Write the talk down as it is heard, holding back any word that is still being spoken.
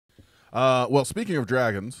Well, speaking of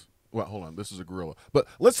dragons, well, hold on, this is a gorilla. But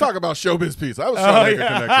let's talk about ShowBiz Pizza. I was trying to make a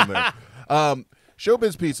connection there.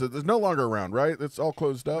 ShowBiz Pizza is no longer around, right? It's all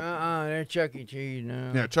closed up. They're Chuck E. Cheese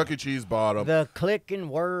now. Yeah, Chuck E. Cheese bought them. The click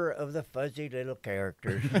and whir of the fuzzy little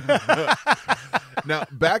characters. Now,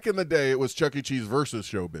 back in the day, it was Chuck E. Cheese versus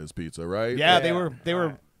ShowBiz Pizza, right? Yeah, they were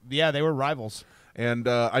rivals. And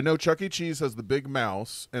I know Chuck E. Cheese has the big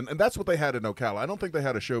mouse, and that's what they had in Ocala. I don't think they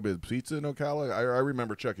had a ShowBiz Pizza in Ocala. I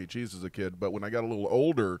remember Chuck E. Cheese as a kid, but when I got a little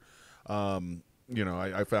older,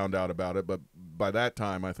 I found out about it. But by that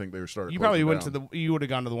time, I think they were starting. You probably went to you would have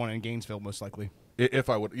gone to the one in Gainesville, most likely. If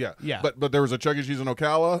I would, yeah. Yeah. But there was a Chuck E. Cheese in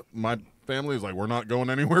Ocala. My family is like, we're not going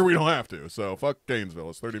anywhere. We don't have to. So fuck Gainesville.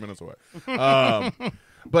 It's 30 minutes away.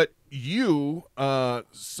 But you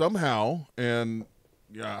somehow, and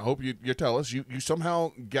I hope you tell us, you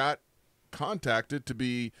somehow got contacted to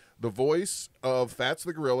be the voice of Fatz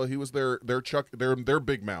the Gorilla. He was their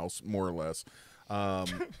big mouse, more or less.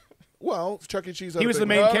 Well, Chuck E. Cheese. He was the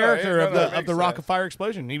main character of the Rock of Fire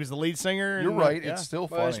Explosion. He was the lead singer. You're right. It's still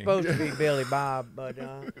funny. Well, it's supposed to be Billy Bob, but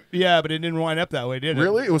yeah, but it didn't wind up that way, did it?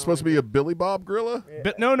 Really? It was supposed to be a Billy Bob Gorilla?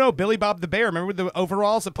 But no, Billy Bob the Bear. Remember the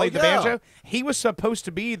overalls that played the banjo? He was supposed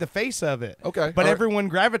to be the face of it. Okay, but everyone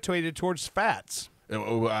gravitated towards Fatz.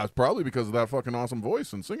 Probably because of that fucking awesome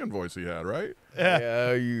voice and singing voice he had, right?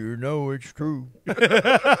 Yeah, you know it's true. Now,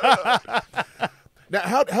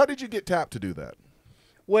 how did you get tapped to do that?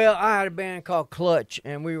 Well, I had a band called Clutch,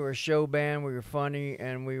 and we were a show band. We were funny,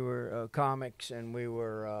 and we were comics, and we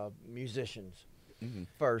were musicians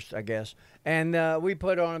first, I guess. And we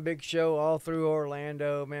put on a big show all through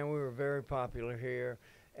Orlando. Man, we were very popular here.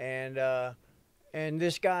 And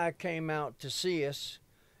this guy came out to see us.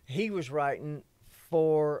 He was writing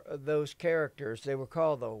for those characters. They were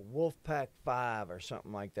called the Wolfpack 5 or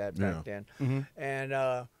something like that back then.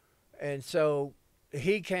 And so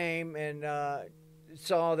he came and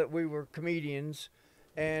saw that we were comedians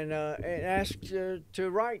and asked to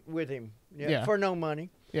write with him for no money.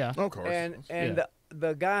 Yeah, of course. And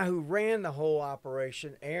the guy who ran the whole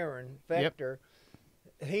operation, Aaron Fector,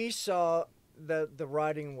 he saw the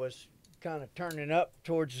writing was kind of turning up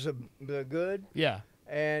towards the good. Yeah.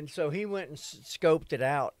 And so he went and scoped it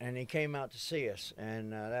out, and he came out to see us,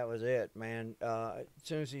 and that was it, man. As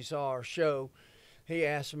soon as he saw our show, he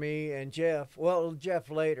asked me and Jeff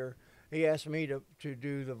later, he asked me to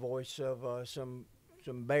do the voice of some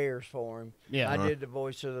bears for him. Yeah. I did the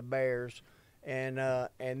voice of the bears, and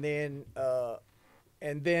then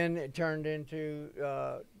it turned into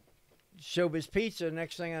ShowBiz Pizza.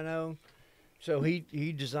 Next thing I know, so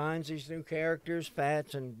he designs these new characters,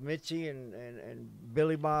 Fatz and Mitzi and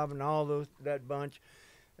Billy Bob and all that bunch,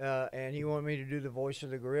 and he wanted me to do the voice of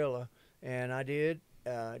the gorilla, and I did,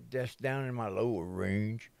 just down in my lower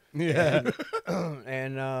range. Yeah.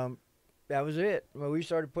 And that was it. Well, we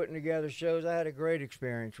started putting together shows. I had a great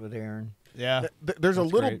experience with Aaron. Yeah. There's a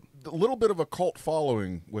little bit of a cult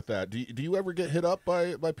following with that. Do you ever get hit up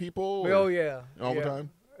by people? Oh yeah. All the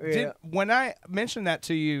time. Yeah. When I mentioned that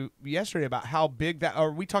to you yesterday about how big that,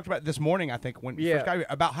 or we talked about it this morning, I think, when you first got here,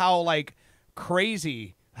 about how like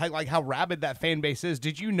crazy, how rabid that fan base is.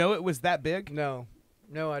 Did you know it was that big? No,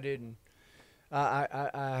 I didn't.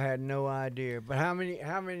 I had no idea. But how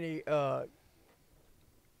many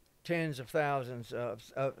tens of thousands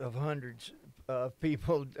of hundreds of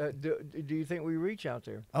people do you think we reach out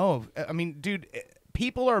there? Oh, I mean, dude,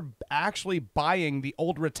 people are actually buying the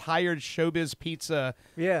old retired ShowBiz Pizza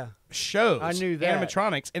shows. I knew that.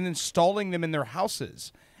 Animatronics, and installing them in their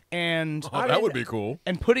houses. And that would be cool.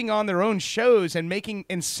 And putting on their own shows and making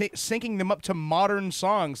and syncing them up to modern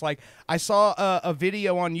songs. Like I saw a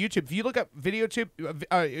video on YouTube. If you look up go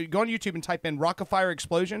on YouTube and type in Rock of Fire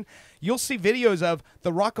Explosion, you'll see videos of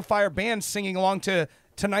the Rock of Fire band singing along to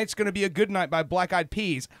 "Tonight's Gonna Be a Good Night" by Black Eyed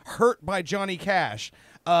Peas, "Hurt" by Johnny Cash,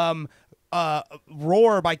 "Roar"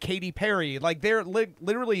 by Katy Perry. Like they're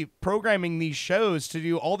literally programming these shows to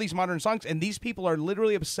do all these modern songs, and these people are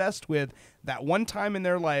literally obsessed with that one time in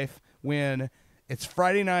their life when it's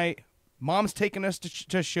Friday night, mom's taking us to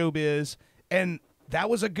ShowBiz, and that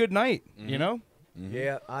was a good night, you know?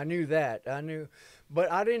 Yeah, I knew that.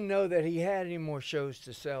 But I didn't know that he had any more shows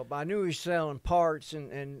to sell. But I knew he was selling parts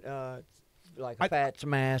and like a Fatz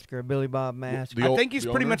mask or a Billy Bob mask. I think he's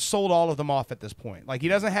pretty much sold all of them off at this point. Like he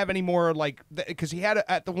doesn't have any more, like, because he had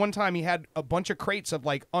at the one time he had a bunch of crates of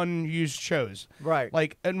like unused shows. Right.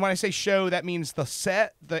 Like, and when I say show, that means the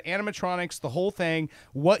set, the animatronics, the whole thing,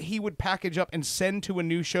 what he would package up and send to a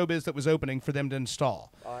new ShowBiz that was opening for them to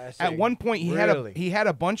install. Oh, I see. At one point he had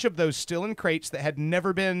a bunch of those still in crates that had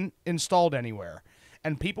never been installed anywhere.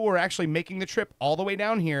 and people were actually making the trip all the way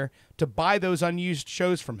down here to buy those unused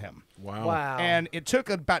shows from him. Wow. Wow. And it took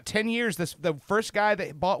about 10 years. The first guy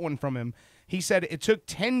that bought one from him, he said it took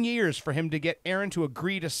 10 years for him to get Aaron to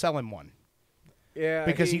agree to sell him one. Yeah.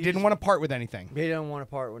 Because he didn't want to part with anything. He didn't want to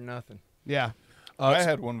part with nothing. Yeah. I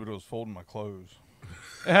had one, but it was folding my clothes.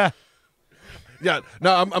 Yeah,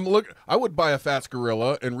 no, I'm looking. I would buy a Fatz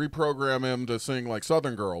Gorilla and reprogram him to sing like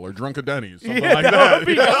Southern Girl or Drunk at Denny's, something like that. Would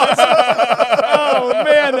be awesome. Oh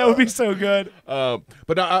man, that would be so good.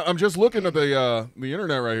 But now I'm just looking at the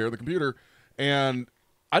internet right here, the computer, and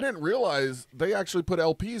I didn't realize they actually put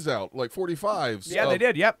LPs out, like 45s. Yeah, they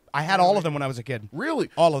did. Yep, I had all of them when I was a kid. Really?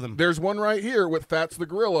 All of them. There's one right here with Fatz the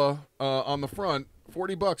Gorilla on the front,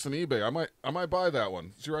 $40 on eBay. I might buy that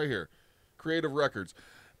one. See right here, Creative Records.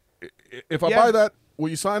 If I buy that, will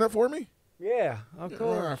you sign it for me? Yeah, of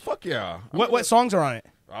course. Fuck yeah. What songs are on it?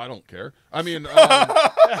 I don't care. I mean,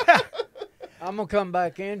 I'm gonna come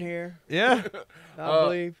back in here. Yeah, I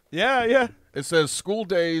believe. yeah. it says School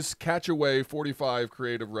Days, Catch Away, 45,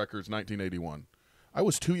 Creative Records, 1981. I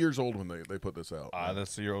was 2 years old when they put this out.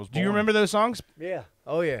 That's the year I was born. Do you remember those songs? Yeah.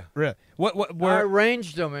 Oh yeah. Really? What? I Were?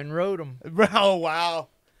 arranged them and wrote them. Oh wow.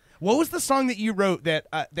 What was the song that you wrote that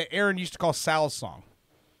Aaron used to call Sal's song?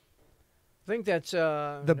 I think that's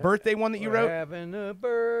The birthday one that you we're wrote? having a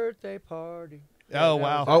birthday party. Oh, that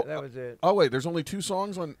wow. Was it. That was it. Oh, wait, there's only 2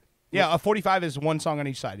 songs on... Yeah, a 45 is one song on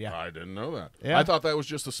each side, yeah. I didn't know that. Yeah. I thought that was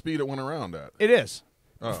just the speed it went around at. It is.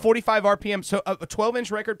 Oh. 45 RPM. So a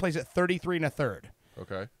 12-inch record plays at 33 1/3.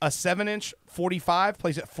 Okay. A 7-inch 45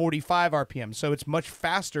 plays at 45 RPM. So it's much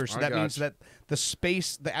faster. So I that means gotcha. that the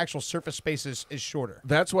space, the actual surface space is shorter.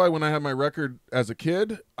 That's why when I had my record as a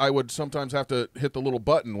kid, I would sometimes have to hit the little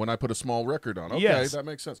button when I put a small record on. Okay, Yes. that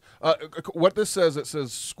makes sense. What this says, it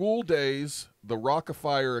says School Days, The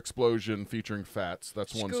Rock-a-Fire Explosion featuring Fatz.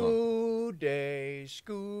 That's one song. School days,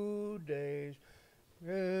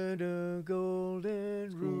 and a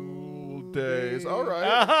golden School rule Days. All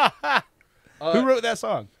right. Who wrote that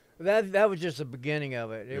song? That was just the beginning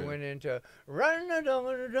of it. It went into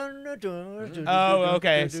Oh,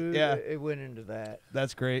 okay. Yeah. It went into that.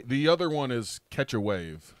 That's great. The other one is Catch a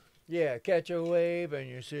Wave. Yeah, catch a wave and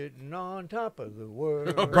you're sitting on top of the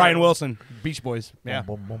world. Brian Wilson, Beach Boys. Yeah.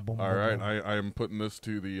 All right, I am putting this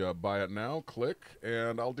to the buy it now click,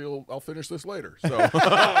 and I'll finish this later. So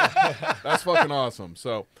that's fucking awesome.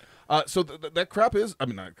 So, that crap is, I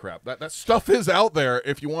mean, not crap. That stuff is out there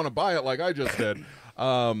if you want to buy it, like I just did.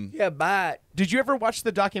 Yeah, buy it. Did you ever watch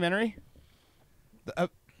the documentary?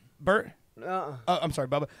 Bert? I'm sorry,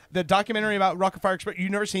 Bubba. The documentary about Rock-a-Fire Express. You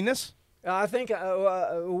never seen this? I think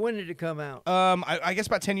when did it come out? I guess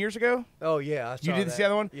about 10 years ago. Oh yeah, I saw You did that. see the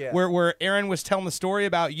other one? Yeah. Where Aaron was telling the story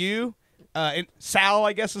about you. And Sal,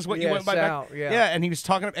 I guess, is what you Yeah, went by Sal, back. yeah. Yeah, and he was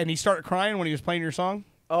talking, and he started crying when he was playing your song.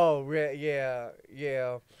 Oh yeah.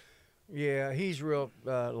 He's real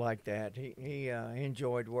like that. He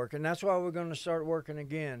enjoyed working. That's why we're going to start working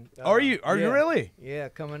again. Are you really? Yeah,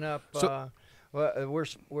 coming up. So- well,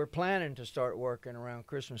 we're planning to start working around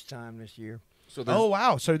Christmas time this year. So Oh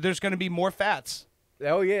wow! So there's going to be more Fats.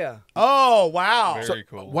 Oh yeah. Oh wow! Very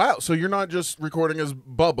cool. wow. So you're not just recording as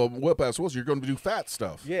Bubba Whoopass was. You're going to do Fat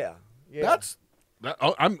stuff. Yeah. Yeah.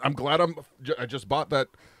 I'm glad I just bought that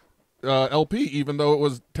LP, even though it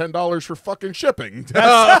was $10 for fucking shipping.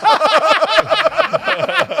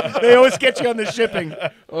 They always get you on the shipping.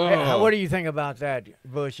 Hey, what do you think about that,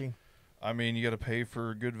 Bushy? I mean, you got to pay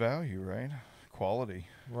for good value, right? Quality.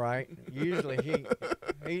 Right. Usually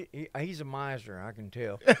he's a miser. I can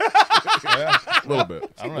tell. Yeah. A little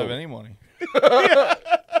bit. I don't have any money. You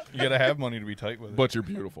got to have money to be tight with it. But you're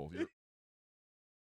beautiful.